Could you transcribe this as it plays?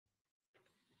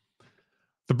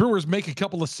The Brewers make a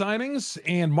couple of signings,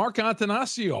 and Mark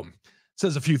Attanasio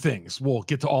says a few things. We'll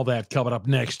get to all that coming up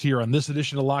next here on this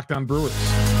edition of Locked On Brewers.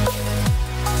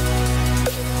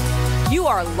 You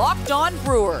are Locked On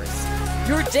Brewers,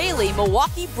 your daily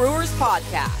Milwaukee Brewers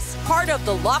podcast, part of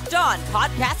the Locked On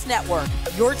Podcast Network,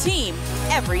 your team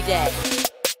every day.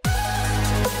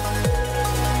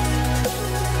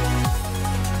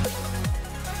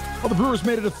 Well, the Brewers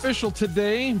made it official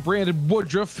today. Brandon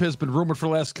Woodruff has been rumored for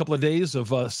the last couple of days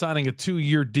of signing a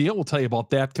 2-year deal. We'll tell you about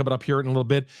that coming up here in a little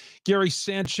bit. Gary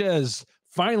Sanchez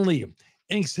finally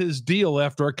inks his deal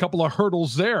after a couple of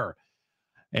hurdles there.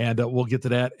 And we'll get to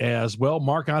that as well.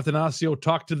 Mark Attanasio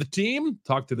talked to the team,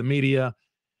 talked to the media,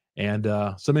 and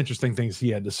some interesting things he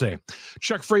had to say.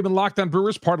 Chuck Freeman, Locked On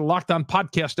Brewers, part of Locked On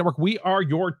Podcast Network. We are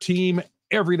your team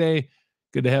every day.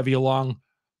 Good to have you along.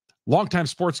 Longtime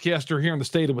sportscaster here in the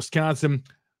state of Wisconsin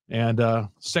and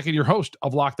second-year host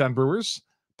of Locked On Brewers,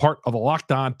 part of the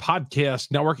Locked On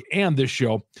Podcast Network. And this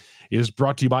show is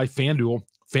brought to you by FanDuel.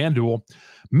 FanDuel,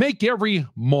 make every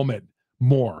moment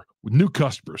more with new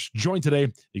customers. Join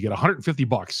today. You get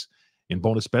 $150 in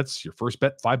bonus bets. Your first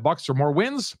bet, $5 or more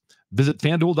wins. Visit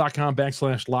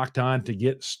FanDuel.com/LockedOn to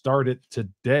get started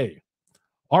today.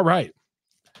 All right.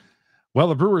 Well,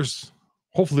 the Brewers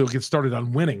hopefully will get started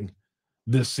on winning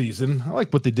this season. I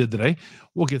like what they did today.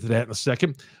 We'll get to that in a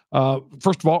second.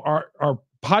 First of all, our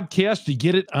podcast, you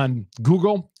get it on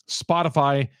Google,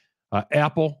 Spotify,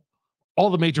 Apple, all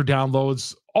the major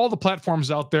downloads, all the platforms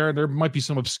out there. There might be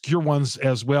some obscure ones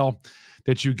as well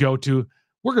that you go to.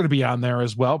 We're going to be on there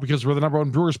as well because we're the number one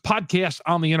Brewers podcast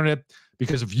on the internet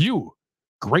because of you,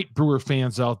 great Brewer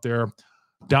fans out there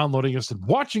downloading us and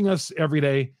watching us every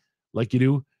day like you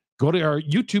do. Go to our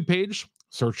YouTube page.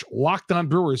 Search Locked On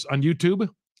Brewers on YouTube.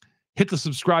 Hit the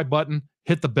subscribe button.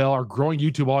 Hit the bell. Our growing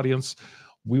YouTube audience.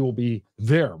 We will be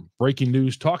there. Breaking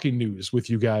news, talking news with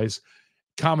you guys.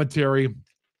 Commentary,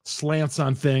 slants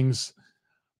on things,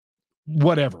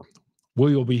 whatever.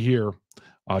 We will be here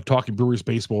talking Brewers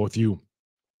baseball with you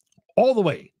all the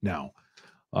way now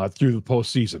through the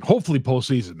postseason. Hopefully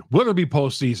postseason. Will there be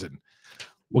postseason?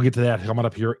 We'll get to that coming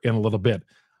up here in a little bit.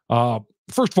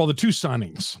 First of all, the two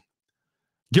signings.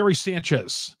 Gary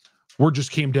Sanchez, word just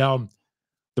came down.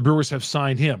 The Brewers have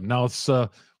signed him. Now, it's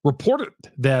reported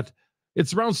that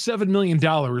it's around $7 million,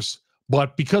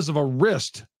 but because of a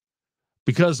wrist,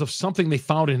 because of something they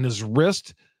found in his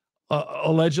wrist,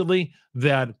 allegedly,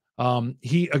 that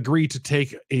he agreed to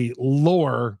take a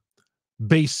lower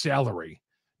base salary.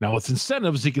 Now, with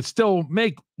incentives, he could still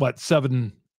make,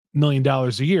 $7 million a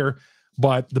year,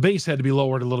 but the base had to be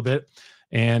lowered a little bit.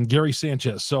 And Gary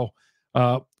Sanchez. So,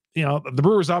 the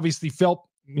Brewers obviously felt,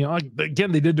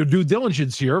 again, they did their due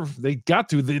diligence here. They got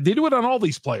to. They do it on all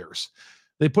these players.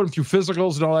 They put them through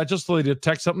physicals and all that just so they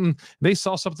detect something. They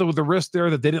saw something with the wrist there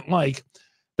that they didn't like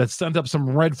that sent up some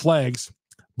red flags,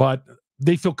 but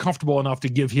they feel comfortable enough to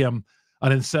give him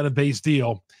an incentive-based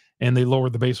deal, and they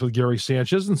lowered the base with Gary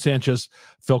Sanchez, and Sanchez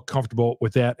felt comfortable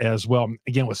with that as well.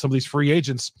 Again, with some of these free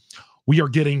agents, we are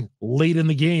getting late in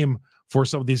the game for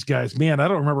some of these guys. Man, I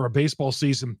don't remember a baseball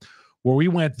season where we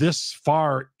went this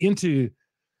far into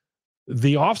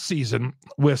the offseason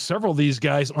with several of these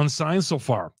guys unsigned so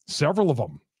far. Several of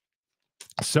them.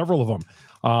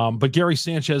 But Gary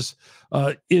Sanchez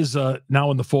is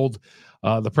now in the fold.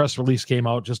 The press release came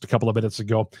out just a couple of minutes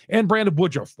ago. And Brandon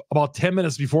Woodruff, about 10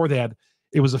 minutes before that,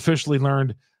 it was officially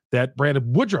learned that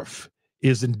Brandon Woodruff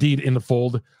is indeed in the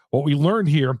fold. What we learned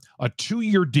here, a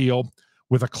 2-year deal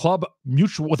with a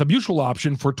mutual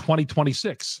option for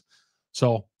 2026.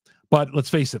 So, but let's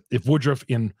face it, if Woodruff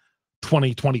in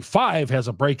 2025 has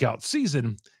a breakout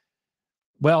season,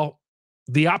 well,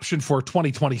 the option for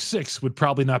 2026 would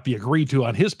probably not be agreed to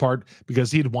on his part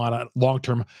because he'd want a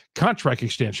long-term contract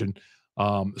extension.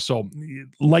 So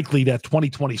likely that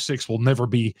 2026 will never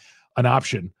be an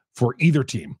option for either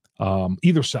team,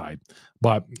 either side.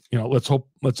 But, let's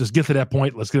just get to that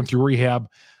point. Let's get him through rehab.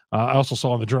 I also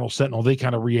saw in the Journal Sentinel, they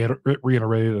kind of reiterated,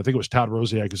 I think it was Todd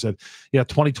Rosiak who said,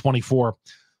 2024,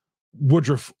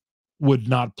 Woodruff would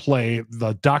not play.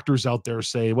 The doctors out there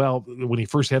say, well, when he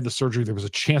first had the surgery, there was a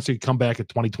chance he could come back at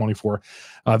 2024.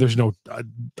 There's not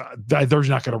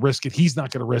going to risk it. He's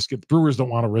not going to risk it. The Brewers don't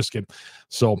want to risk it.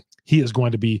 So he is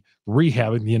going to be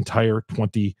rehabbing the entire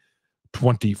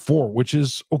 2024, which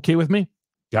is okay with me.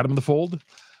 Got him in the fold.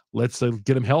 Let's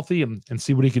get him healthy and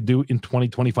see what he could do in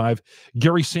 2025.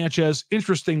 Gary Sanchez,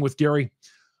 interesting with Gary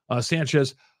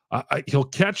Sanchez. He'll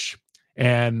catch,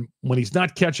 and when he's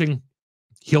not catching,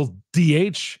 he'll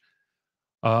DH.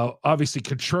 Obviously,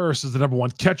 Contreras is the number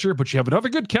one catcher, but you have another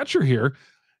good catcher here.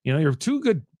 You have two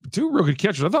real good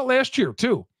catchers. I thought last year,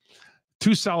 too.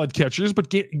 two solid catchers,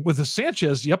 but with the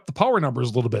Sanchez, the power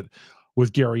numbers a little bit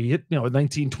with Gary. He hit,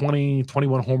 19, 20,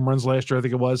 21 home runs last year, I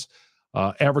think it was.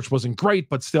 Average wasn't great,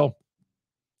 but still,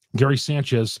 Gary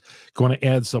Sanchez going to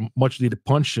add some much-needed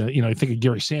punch. You think of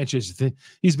Gary Sanchez,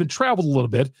 he's been traveled a little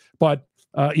bit, but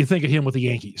you think of him with the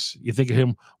Yankees. You think of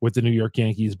him with the New York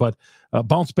Yankees. But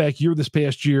bounce back year this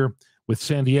past year with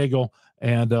San Diego,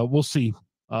 and we'll see.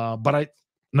 But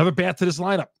another bat to this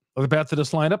lineup.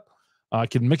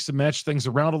 Can mix and match things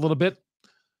around a little bit.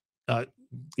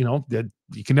 You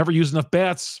can never use enough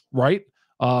bats, right?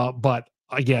 But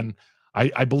again,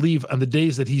 I believe on the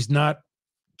days that he's not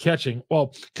catching,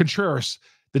 Contreras,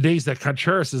 the days that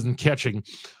Contreras isn't catching,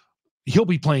 he'll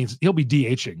be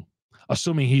DHing,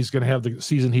 assuming he's going to have the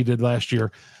season he did last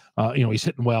year. He's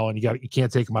hitting well, and you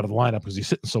can't take him out of the lineup because he's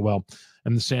hitting so well.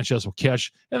 And the Sanchez will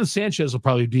catch, and the Sanchez will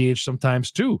probably DH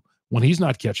sometimes too when he's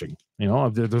not catching.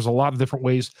 There's a lot of different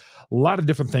ways, a lot of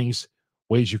different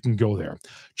ways you can go there.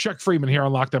 Chuck Freeman here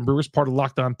on Locked On Brewers, part of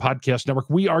Locked On Podcast Network.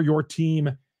 We are your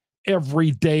team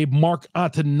every day. Mark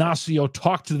Attanasio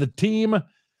talked to the team.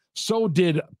 So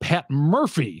did Pat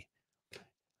Murphy.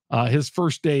 His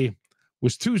first day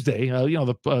was Tuesday.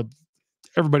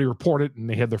 Everybody reported, and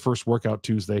they had their first workout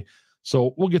Tuesday.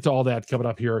 So we'll get to all that coming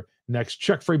up here next.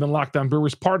 Chuck Freeman, Locked On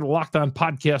Brewers, part of the Locked On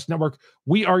Podcast Network.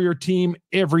 We are your team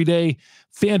every day.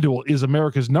 FanDuel is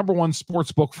America's #1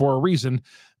 sports book for a reason.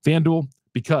 FanDuel,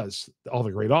 because all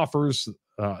the great offers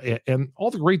and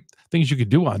all the great things you could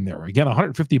do on there. Again,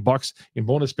 $150 in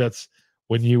bonus bets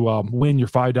when you win your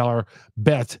 $5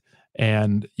 bet,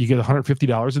 and you get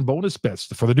 $150 in bonus bets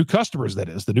for the new customers. That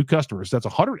is the new customers. That's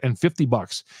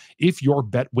 $150 if your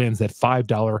bet wins that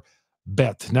 $5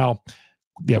 bet. Now,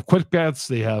 they have quick bets.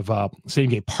 They have same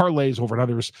game parlays, over and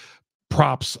unders,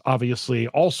 props, obviously,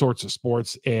 all sorts of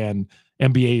sports, and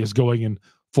NBA is going in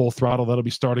full throttle. That'll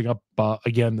be starting up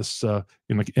again this in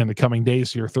the coming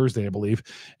days here, Thursday, I believe.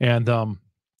 And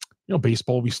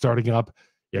baseball will be starting up.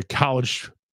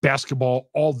 College basketball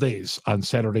all days on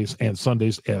Saturdays and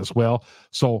Sundays as well.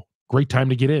 So great time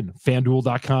to get in.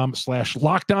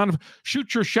 FanDuel.com/lockedon.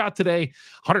 Shoot your shot today.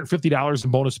 $150 in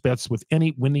bonus bets with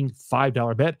any winning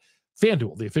 $5 bet.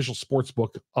 FanDuel, the official sports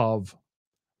book of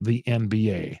the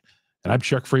NBA. And I'm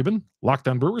Chuck Freeman, Locked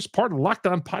On Brewers, part of the Locked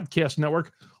On Podcast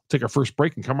Network. We'll take our first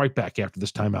break and come right back after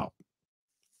this timeout.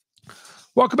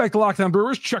 Welcome back to Locked On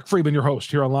Brewers. Chuck Freeman, your host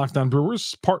here on Locked On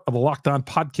Brewers, part of the Locked On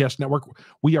Podcast Network.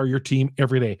 We are your team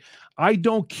every day. I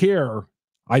don't care.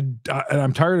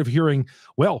 I'm tired of hearing,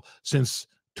 since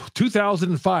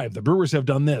 2005, the Brewers have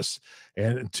done this.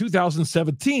 And in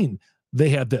 2017, they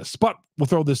had this. But we'll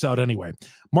throw this out anyway.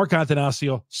 Mark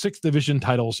Attanasio, 6 division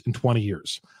titles in 20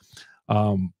 years.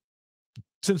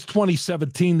 Since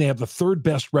 2017, they have the 3rd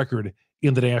best record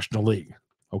in the National League.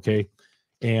 Okay.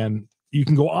 And you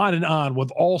can go on and on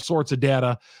with all sorts of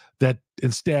data and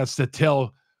stats that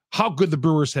tell how good the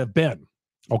Brewers have been.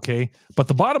 Okay. But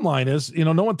the bottom line is,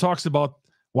 no one talks about,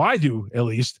 I do at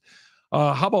least.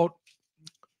 How about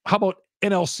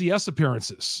NLCS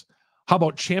appearances? How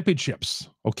about championships?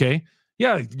 Okay.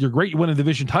 Yeah, you're great. You win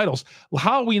division titles. Well,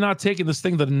 how are we not taking this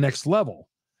thing to the next level?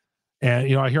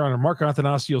 And, I hear on Mark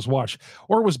Attanasio's watch,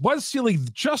 or was Buzz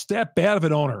Selig just that bad of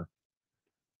an owner?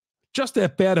 Just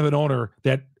that bad of an owner,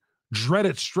 that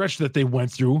dreaded stretch that they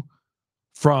went through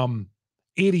from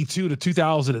 82 to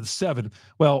 2007.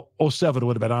 Well, 07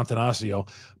 would have been Attanasio.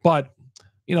 But,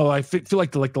 I feel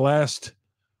like the last,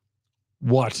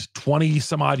 20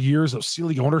 some odd years of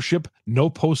Selig ownership, no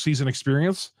postseason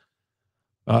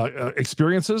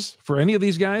experiences for any of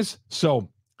these guys. So,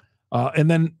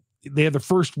 and then they had the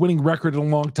first winning record in a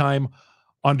long time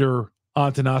under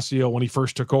Attanasio when he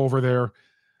first took over there.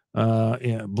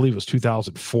 I believe it was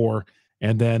 2004.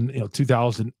 And then,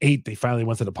 2008, they finally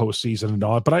went to the postseason and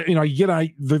all that. But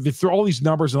they throw all these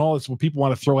numbers and all this, what people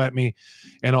want to throw at me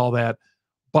and all that.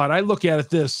 But I look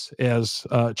at this as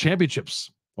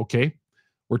championships. Okay.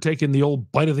 We're taking the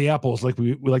old bite of the apples, like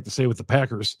we like to say with the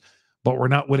Packers, but we're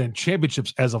not winning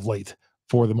championships as of late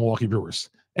for the Milwaukee Brewers,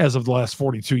 as of the last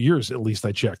 42 years, at least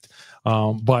I checked.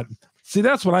 But see,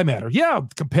 that's what I'm at. Yeah,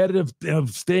 competitive,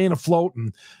 staying afloat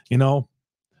and,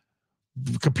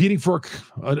 competing for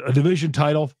a division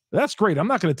title. That's great. I'm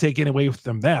not going to take any away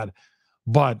from that.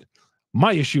 But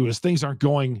my issue is things aren't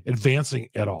advancing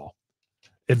at all,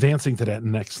 advancing to that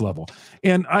next level.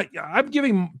 And I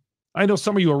know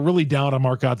some of you are really down on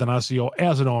Mark Attanasio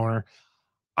as an owner.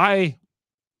 I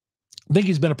think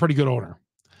he's been a pretty good owner.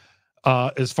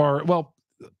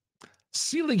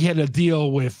 Selig had to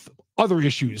deal with other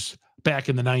issues back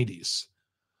in the 90s.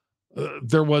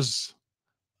 There was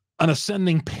an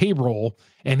ascending payroll,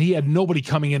 and he had nobody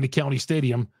coming into County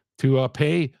Stadium to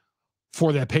pay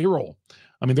for that payroll.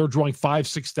 I mean, they're drawing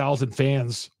 5,000-6,000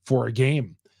 fans for a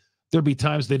game. There'd be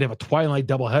times they'd have a twilight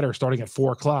doubleheader starting at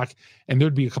 4 o'clock, and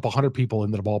there'd be a couple hundred people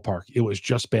into the ballpark. It was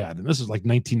just bad. And this is like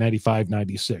 1995,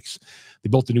 96. They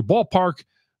built a new ballpark.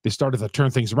 They started to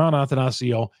turn things around,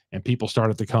 Attanasio, and people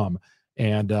started to come.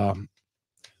 And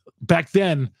back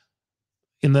then,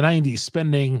 in the 90s,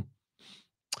 spending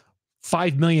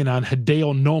 $5 million on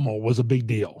Hideo Nomo was a big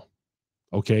deal.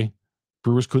 Okay?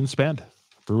 Brewers couldn't spend.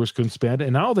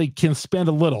 And now they can spend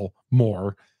a little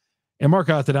more. And Mark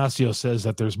Attanasio says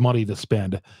that there's money to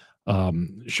spend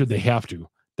should they have to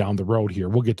down the road here.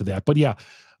 We'll get to that. But yeah,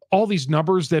 all these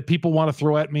numbers that people want to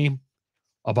throw at me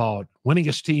about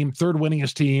winningest team, third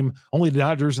winningest team, only the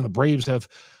Dodgers and the Braves have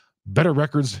better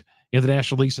records in the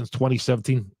National League since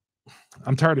 2017.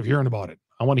 I'm tired of hearing about it.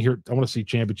 I want to see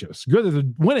championships. Good that they're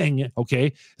winning,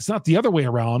 okay? It's not the other way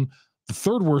around, the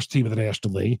third worst team in the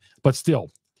National League, but still,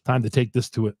 time to take this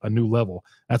to a new level.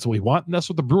 That's what we want, and that's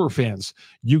what the Brewer fans,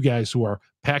 you guys who are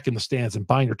packing the stands and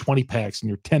buying your 20 packs and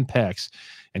your 10 packs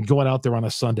and going out there on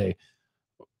a Sunday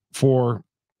for,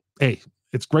 hey,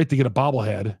 it's great to get a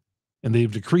bobblehead, and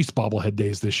they've decreased bobblehead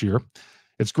days this year.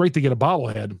 It's great to get a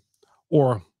bobblehead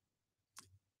or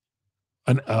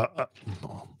an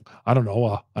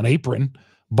apron,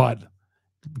 but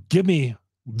give me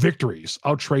victories.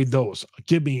 I'll trade those.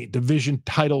 Give me division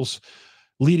titles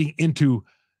leading into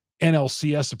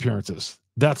NLCS appearances.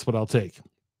 That's what I'll take.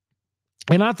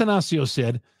 And Attanasio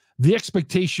said, the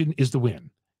expectation is to win.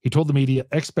 He told the media,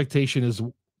 expectation is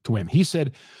to win. He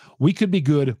said, we could be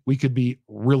good. We could be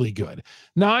really good.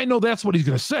 Now, I know that's what he's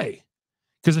going to say,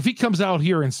 because if he comes out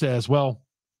here and says, well,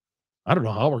 I don't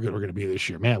know how good we're going to be this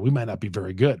year, man, we might not be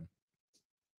very good,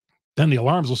 then the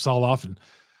alarms will sound off, and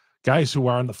guys who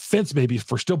are on the fence maybe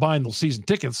for still buying those season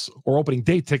tickets or opening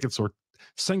day tickets or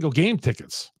single game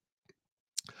tickets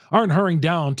aren't hurrying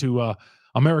down to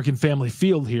American Family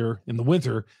Field here in the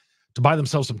winter to buy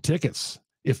themselves some tickets.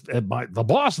 If the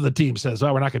boss of the team says,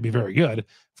 oh, we're not going to be very good,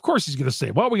 of course he's going to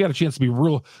say, well, we got a chance to be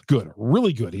real good,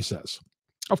 really good, he says.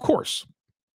 Of course.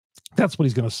 That's what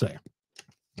he's going to say.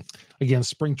 Again,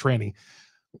 spring training,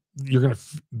 you're going to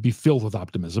be filled with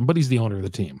optimism, but he's the owner of the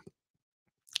team.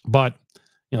 But,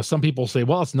 some people say,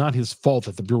 well, it's not his fault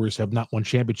that the Brewers have not won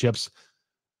championships.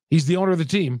 He's the owner of the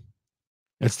team.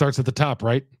 It starts at the top,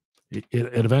 right?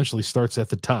 It eventually starts at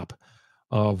the top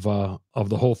of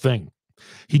the whole thing.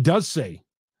 He does say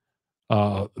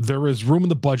there is room in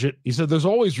the budget. He said there's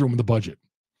always room in the budget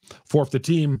for if the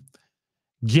team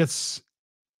gets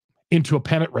into a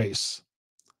pennant race,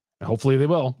 and hopefully they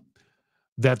will,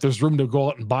 that there's room to go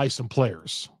out and buy some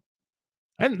players.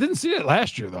 I didn't see it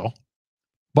last year, though.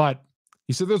 But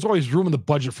he said there's always room in the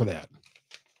budget for that.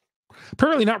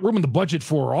 Apparently not room in the budget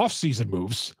for off-season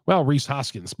moves. Well, Rhys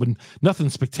Hoskins, but nothing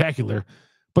spectacular.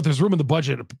 But there's room in the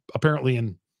budget apparently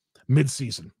in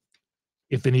mid-season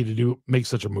if they need to make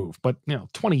such a move. But,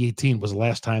 2018 was the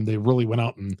last time they really went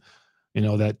out and,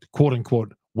 that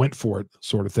quote-unquote went for it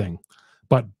sort of thing.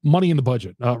 But money in the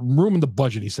budget, room in the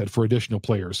budget, he said, for additional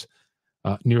players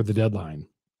near the deadline.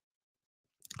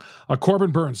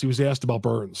 Corbin Burns, he was asked about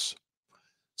Burns,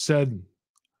 said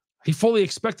he fully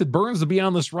expected Burns to be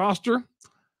on this roster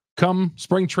come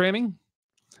spring training,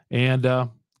 and the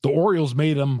Orioles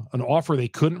made him an offer they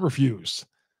couldn't refuse.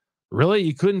 Really?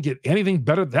 You couldn't get anything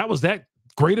better? That was that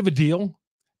great of a deal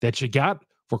that you got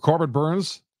for Corbin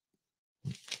Burns?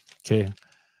 Okay.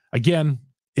 Again,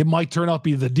 it might turn out to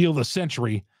be the deal of the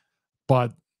century,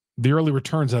 but the early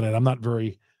returns on it,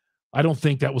 I don't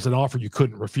think that was an offer you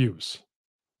couldn't refuse.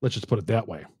 Let's just put it that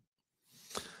way.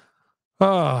 They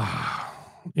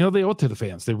owe it to the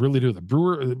fans. They really do.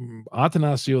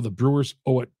 Attanasio, the Brewers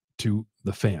owe it to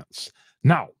the fans.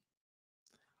 Now,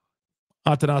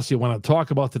 Attanasio wanted to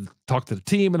talk to the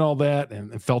team and all that,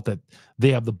 and felt that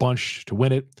they have the bunch to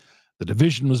win it. The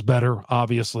division was better,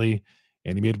 obviously,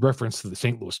 and he made reference to the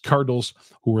St. Louis Cardinals,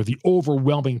 who were the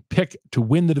overwhelming pick to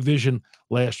win the division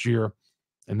last year,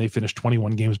 and they finished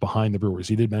 21 games behind the Brewers.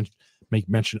 He did make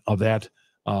mention of that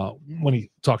when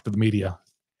he talked to the media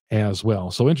as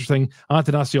well. So interesting.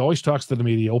 Attanasio always talks to the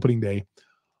media opening day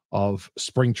of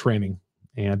spring training,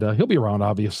 and he'll be around,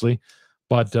 obviously.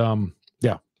 But,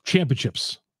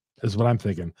 championships is what I'm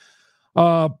thinking.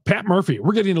 Pat Murphy.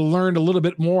 We're getting to learn a little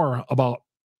bit more about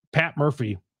Pat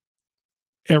Murphy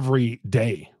every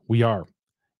day. We are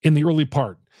in the early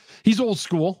part. He's old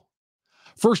school.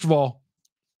 First of all,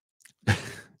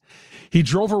 he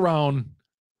drove around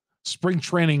spring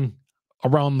training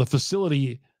around the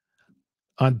facility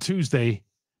on Tuesday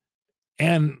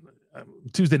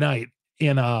night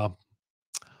in a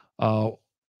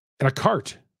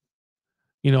cart.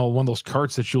 One of those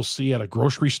carts that you'll see at a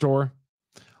grocery store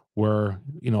where,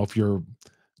 if you're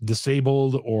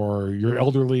disabled or you're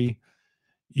elderly,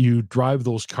 you drive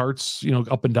those carts,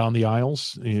 up and down the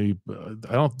aisles.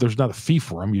 There's not a fee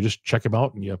for them. You just check them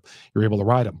out and you're able to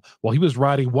ride them. Well, he was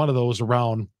riding one of those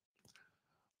around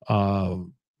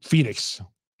Phoenix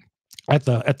at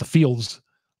the fields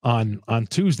on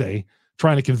Tuesday,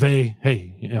 trying to convey,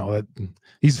 hey, that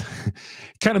he's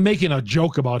kind of making a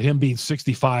joke about him being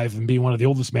 65 and being one of the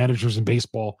oldest managers in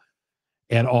baseball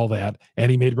and all that.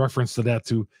 And he made reference to that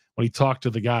too when he talked to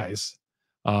the guys,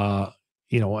 after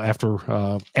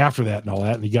that and all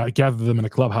that, and he gathered them in a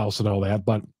clubhouse and all that.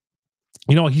 But,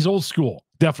 he's old school,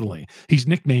 definitely. He's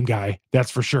nickname guy,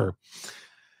 that's for sure.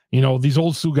 These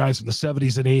old school guys in the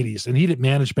 70s and 80s, and he didn't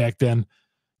manage back then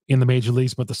in the major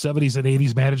leagues, but the 70s and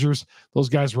 80s managers, those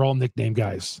guys were all nickname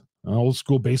guys, old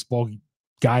school baseball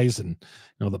guys, and,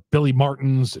 the Billy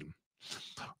Martins and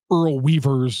Earl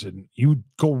Weavers, and you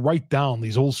go right down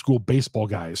these old school baseball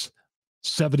guys,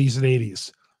 70s and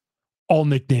 80s, all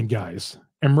nickname guys.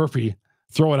 And Murphy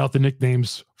throwing out the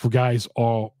nicknames for guys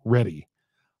already.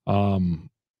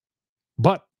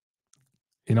 But,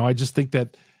 I just think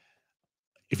that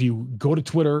if you go to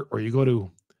Twitter or you go to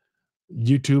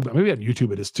YouTube, maybe on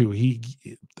YouTube it is too,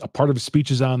 a part of his speech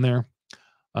is on there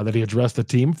that he addressed the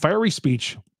team. Fiery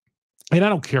speech. And I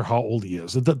don't care how old he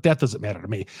is. That doesn't matter to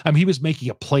me. I mean, he was making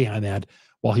a play on that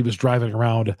while he was driving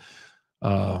around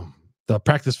the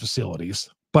practice facilities.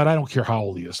 But I don't care how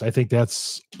old he is. I think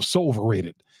that's so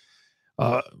overrated.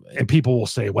 And people will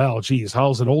say, well, geez,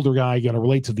 how's an older guy going to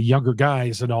relate to the younger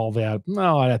guys and all that?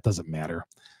 No, that doesn't matter.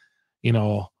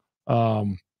 Look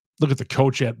at the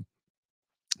coach at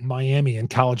Miami in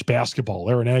college basketball,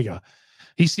 Larinaga.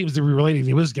 He seems to be relating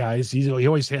to his guys. He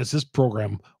always has his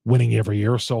program winning every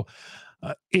year. So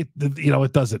it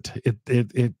doesn't.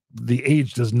 The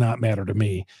age does not matter to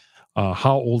me.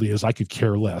 How old he is, I could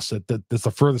care less. That's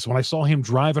the furthest. When I saw him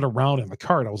driving around in the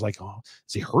cart, I was like, oh,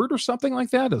 is he hurt or something like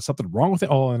that? Is something wrong with it?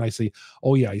 Oh, and I see,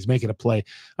 oh yeah, he's making a play.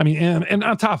 I mean, and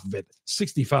on top of it,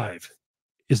 65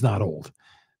 is not old.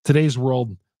 Today's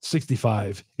world,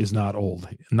 65 is not old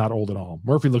at all.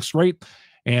 Murphy looks great,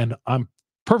 and I'm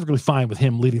perfectly fine with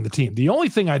him leading the team. The only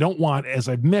thing I don't want, as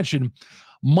I've mentioned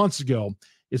months ago,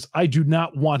 is I do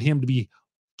not want him to be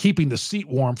keeping the seat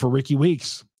warm for Ricky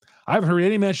Weeks. I haven't heard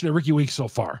any mention of Ricky Weeks so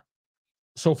far,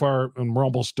 and we're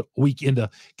almost a week into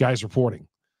guys reporting.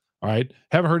 All right.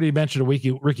 Haven't heard any mention of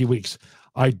Ricky Weeks.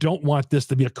 I don't want this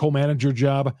to be a co-manager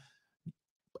job,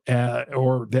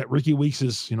 or that Ricky Weeks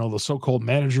is, the so-called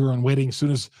manager in waiting as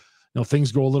soon as,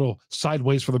 things go a little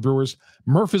sideways for the Brewers.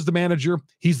 Murph is the manager.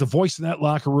 He's the voice in that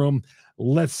locker room.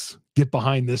 Let's get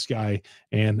behind this guy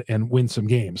and win some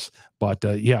games. But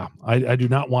I do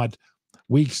not want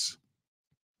Weeks,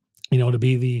 to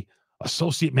be the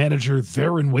associate manager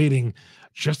there in waiting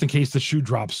just in case the shoe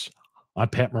drops on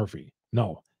Pat Murphy.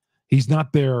 No, he's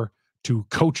not there to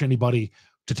coach anybody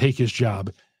to take his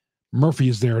job. Murphy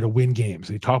is there to win games.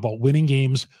 They talk about winning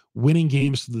games.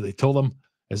 They told him,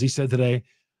 as he said today,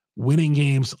 winning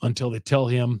games until they tell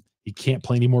him he can't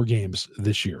play any more games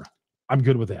this year. I'm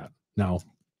good with that. Now,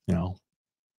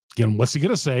 again, what's he going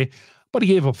to say? But he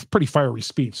gave a pretty fiery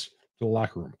speech to the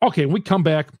locker room. Okay, when we come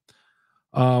back,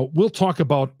 we'll talk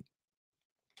about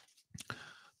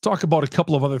a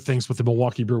couple of other things with the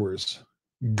Milwaukee Brewers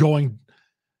going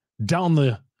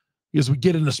down as we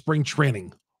get into spring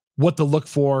training, what to look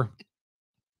for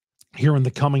here in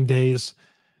the coming days.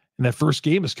 And that first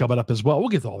game is coming up as well. We'll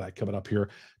get to all that coming up here.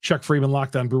 Chuck Freeman,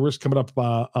 Locked On Brewers, coming up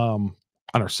on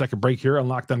our second break here on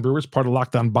Locked On Brewers, part of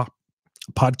Locked On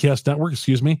Podcast Network,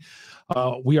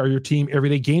 We are your team every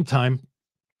day. Game Time,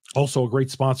 also a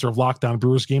great sponsor of Locked On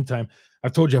Brewers. Game Time.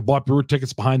 I've told you I bought Brewer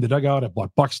tickets behind the dugout. I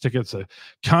bought Bucks tickets,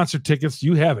 concert tickets.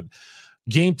 You have it.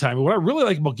 Game Time. What I really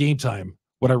like about Game Time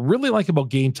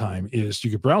is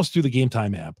you can browse through the Game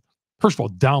Time app. First of all,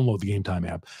 download the Game Time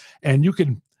app, and you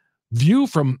can view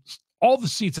from all the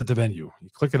seats at the venue. You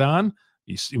click it on.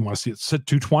 You want to see it sit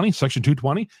 220, section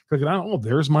 220. Click it on. Oh,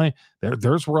 there's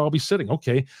where I'll be sitting.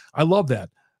 Okay, I love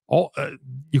that.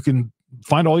 You can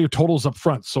find all your totals up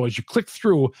front. So as you click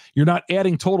through, you're not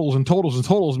adding totals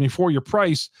before your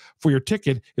price for your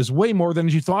ticket is way more than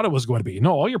you thought it was going to be.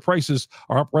 No, all your prices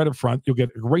are up right up front. You'll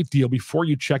get a great deal before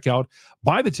you check out.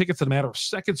 Buy the tickets in a matter of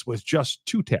seconds with just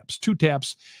two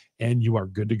taps, and you are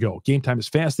good to go. Game Time is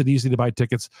fast and easy to buy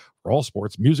tickets for all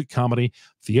sports, music, comedy,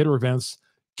 theater events,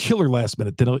 killer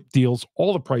last-minute deals,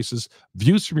 all the prices,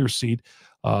 views from your seat,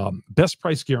 best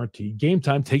price guarantee. Game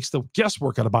Time takes the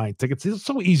guesswork out of buying tickets. It's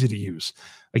so easy to use.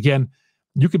 Again,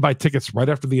 you can buy tickets right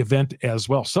after the event as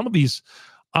well. Some of these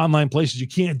online places, you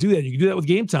can't do that. You can do that with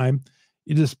Game Time.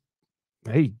 You just,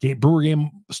 Brewer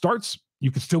game starts,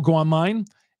 you can still go online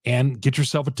and get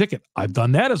yourself a ticket. I've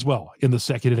done that as well in the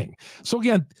second inning. So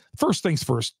again, first things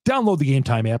first, download the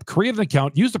Gametime app, create an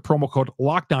account, use the promo code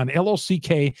LOCKEDON,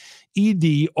 LOCKEDON,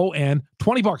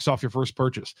 $20 off your first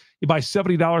purchase. You buy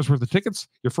 $70 worth of tickets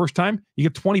your first time, you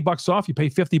get $20 off, you pay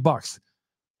 $50.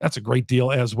 That's a great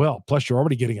deal as well. Plus, you're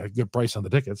already getting a good price on the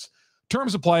tickets.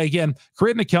 Terms apply. Again,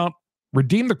 create an account,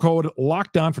 redeem the code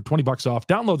LOCKEDON for $20 off.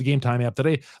 Download the Gametime app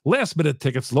today. Last minute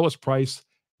tickets, lowest price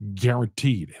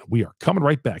guaranteed. We are coming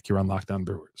right back here on Locked On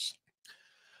Brewers.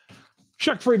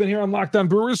 Chuck Freeman here on Locked On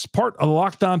Brewers, part of the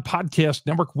Locked On Podcast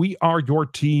Network. We are your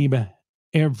team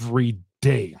every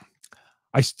day.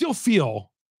 I still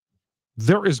feel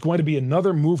there is going to be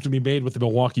another move to be made with the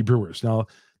Milwaukee Brewers. Now,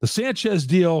 the Sanchez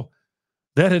deal,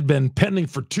 that had been pending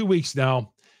for 2 weeks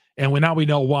now, and now we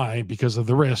know why, because of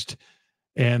the wrist,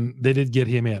 and they did get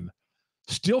him in.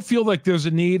 Still feel like there's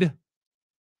a need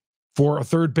for a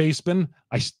third baseman.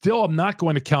 I still am not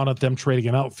going to count on them trading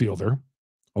an outfielder,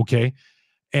 okay?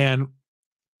 And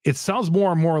it sounds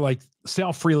more and more like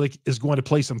Sal Frelick is going to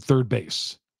play some third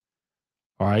base,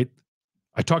 all right?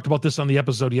 I talked about this on the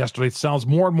episode yesterday. It sounds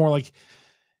more and more like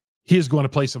he is going to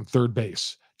play some third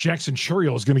base. Jackson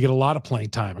Chourio is going to get a lot of playing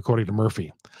time, according to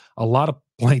Murphy. A lot of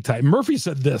playing time. Murphy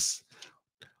said this.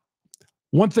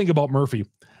 One thing about Murphy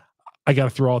I got to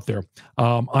throw out there.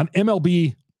 On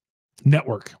MLB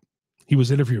Network, he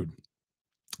was interviewed.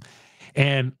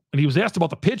 And he was asked about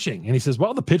the pitching. And he says,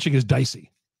 well, the pitching is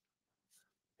dicey.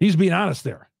 He's being honest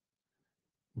there.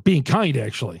 Being kind,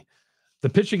 actually. The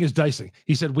pitching is dicey.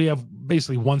 He said, we have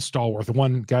basically one stalwart, the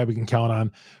one guy we can count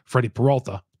on, Freddie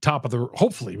Peralta.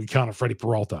 Hopefully we count on Freddie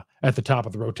Peralta at the top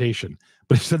of the rotation.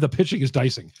 But he said the pitching is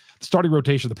dicing. The starting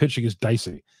rotation, the pitching is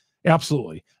dicey.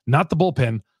 Absolutely. Not the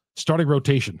bullpen, starting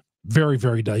rotation. Very,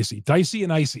 very dicey. Dicey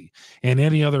and icy, and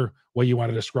any other way you want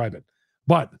to describe it.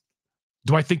 But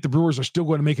do I think the Brewers are still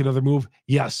going to make another move?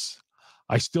 Yes.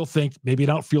 I still think maybe an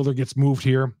outfielder gets moved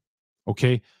here.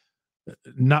 Okay.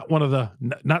 Not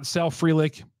Sal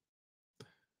Frelick.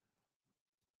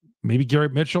 Maybe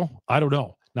Garrett Mitchell. I don't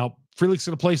know. Now, Frelick's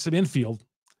going to play some infield.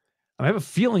 And I have a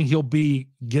feeling he'll be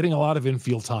getting a lot of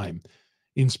infield time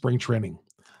in spring training.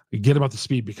 Get him up to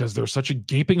speed because there's such a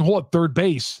gaping hole at third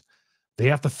base. They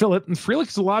have to fill it. And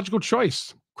Frelick's a logical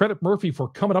choice. Credit Murphy for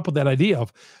coming up with that idea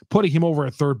of putting him over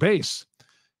at third base,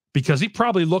 because he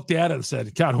probably looked at it and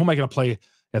said, God, who am I going to play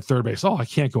at third base? Oh, I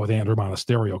can't go with Andrew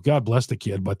Monasterio. God bless the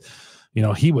kid. But,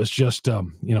 he was just,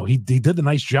 he did the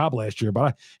nice job last year,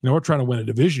 but we're trying to win a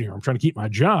division here. I'm trying to keep my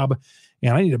job,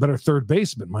 and I need a better third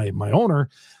baseman. My owner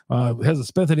hasn't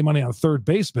spent any money on a third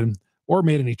baseman or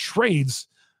made any trades.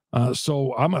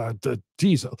 So I'm going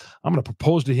to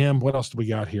propose to him. What else do we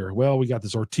got here? Well, we got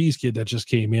this Ortiz kid that just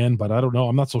came in, but I don't know.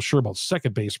 I'm not so sure about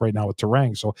second base right now with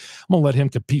Terang. So I'm going to let him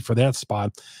compete for that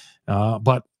spot.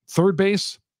 But third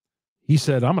base, he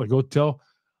said, I'm going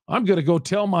to go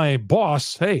tell my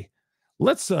boss, hey,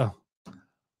 let's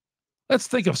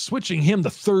think of switching him to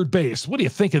third base. What do you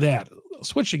think of that?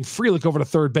 Switching Frelick over to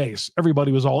third base.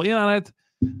 Everybody was all in on it,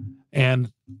 and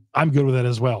I'm good with it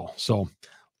as well. So,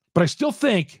 but I still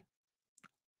think,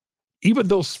 even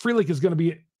though Frelick is going to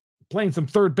be playing some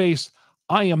third base,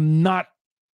 I am not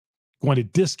going to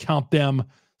discount them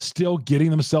still getting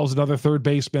themselves another third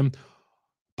baseman,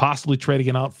 possibly trading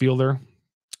an outfielder.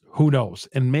 Who knows?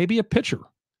 And maybe a pitcher.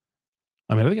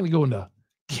 I mean, are they going to go into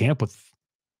camp with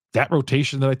that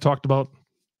rotation that I talked about?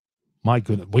 My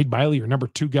goodness. Wade Miley, your number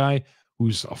 2 guy,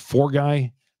 who's a 4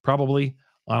 guy, probably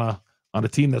on a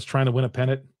team that's trying to win a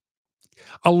pennant.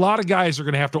 A lot of guys are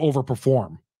going to have to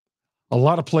overperform. A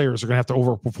lot of players are going to have to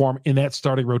overperform in that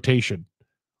starting rotation,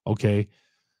 okay,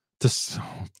 to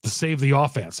save the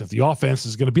offense. If the offense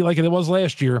is going to be like it was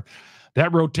last year,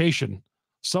 that rotation,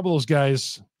 some of those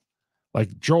guys,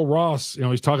 like Joe Ross,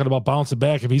 he's talking about bouncing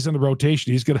back. If he's in the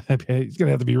rotation, he's going to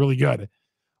have to be really good.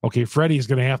 Okay, Freddie's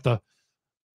going to have to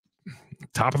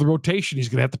top of the rotation. He's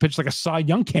going to have to pitch like a Cy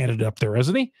Young candidate up there,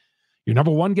 isn't he? Your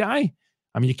number 1 guy.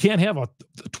 I mean, you can't have a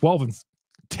 12 and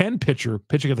 10 pitcher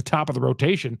pitching at the top of the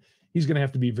rotation. He's going to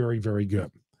have to be very, very good.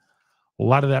 A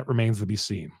lot of that remains to be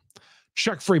seen.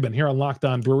 Chuck Freeman here on Locked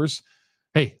On Brewers.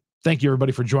 Hey, thank you,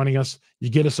 everybody, for joining us. You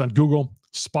get us on Google,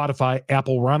 Spotify,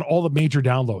 Apple. We're on all the major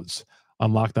downloads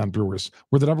on Locked On Brewers.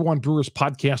 We're the number 1 Brewers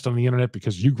podcast on the internet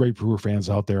because you great Brewer fans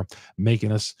out there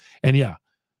making us. And yeah,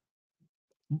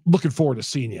 looking forward to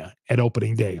seeing you at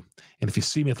opening day. And if you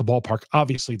see me at the ballpark,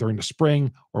 obviously during the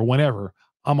spring or whenever,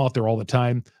 I'm out there all the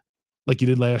time, like you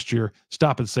did last year.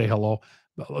 Stop and say hello.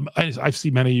 I've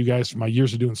seen many of you guys from my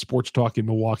years of doing sports talk in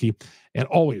Milwaukee, and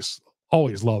always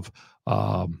love,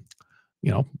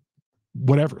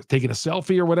 whatever, taking a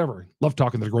selfie or whatever. Love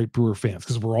talking to the great Brewer fans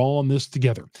because we're all in this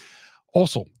together.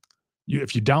 Also,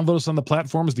 if you download us on the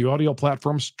platforms, the audio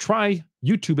platforms, try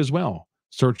YouTube as well.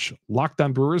 Search Locked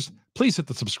On Brewers. Please hit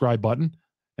the subscribe button,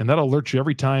 and that'll alert you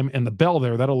every time. And the bell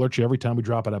there, that'll alert you every time we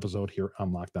drop an episode here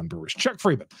on Locked On Brewers. Chuck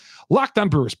Freeman, Locked On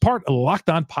Brewers, part of the Locked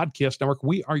On Podcast Network.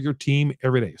 We are your team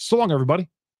every day. So long, everybody.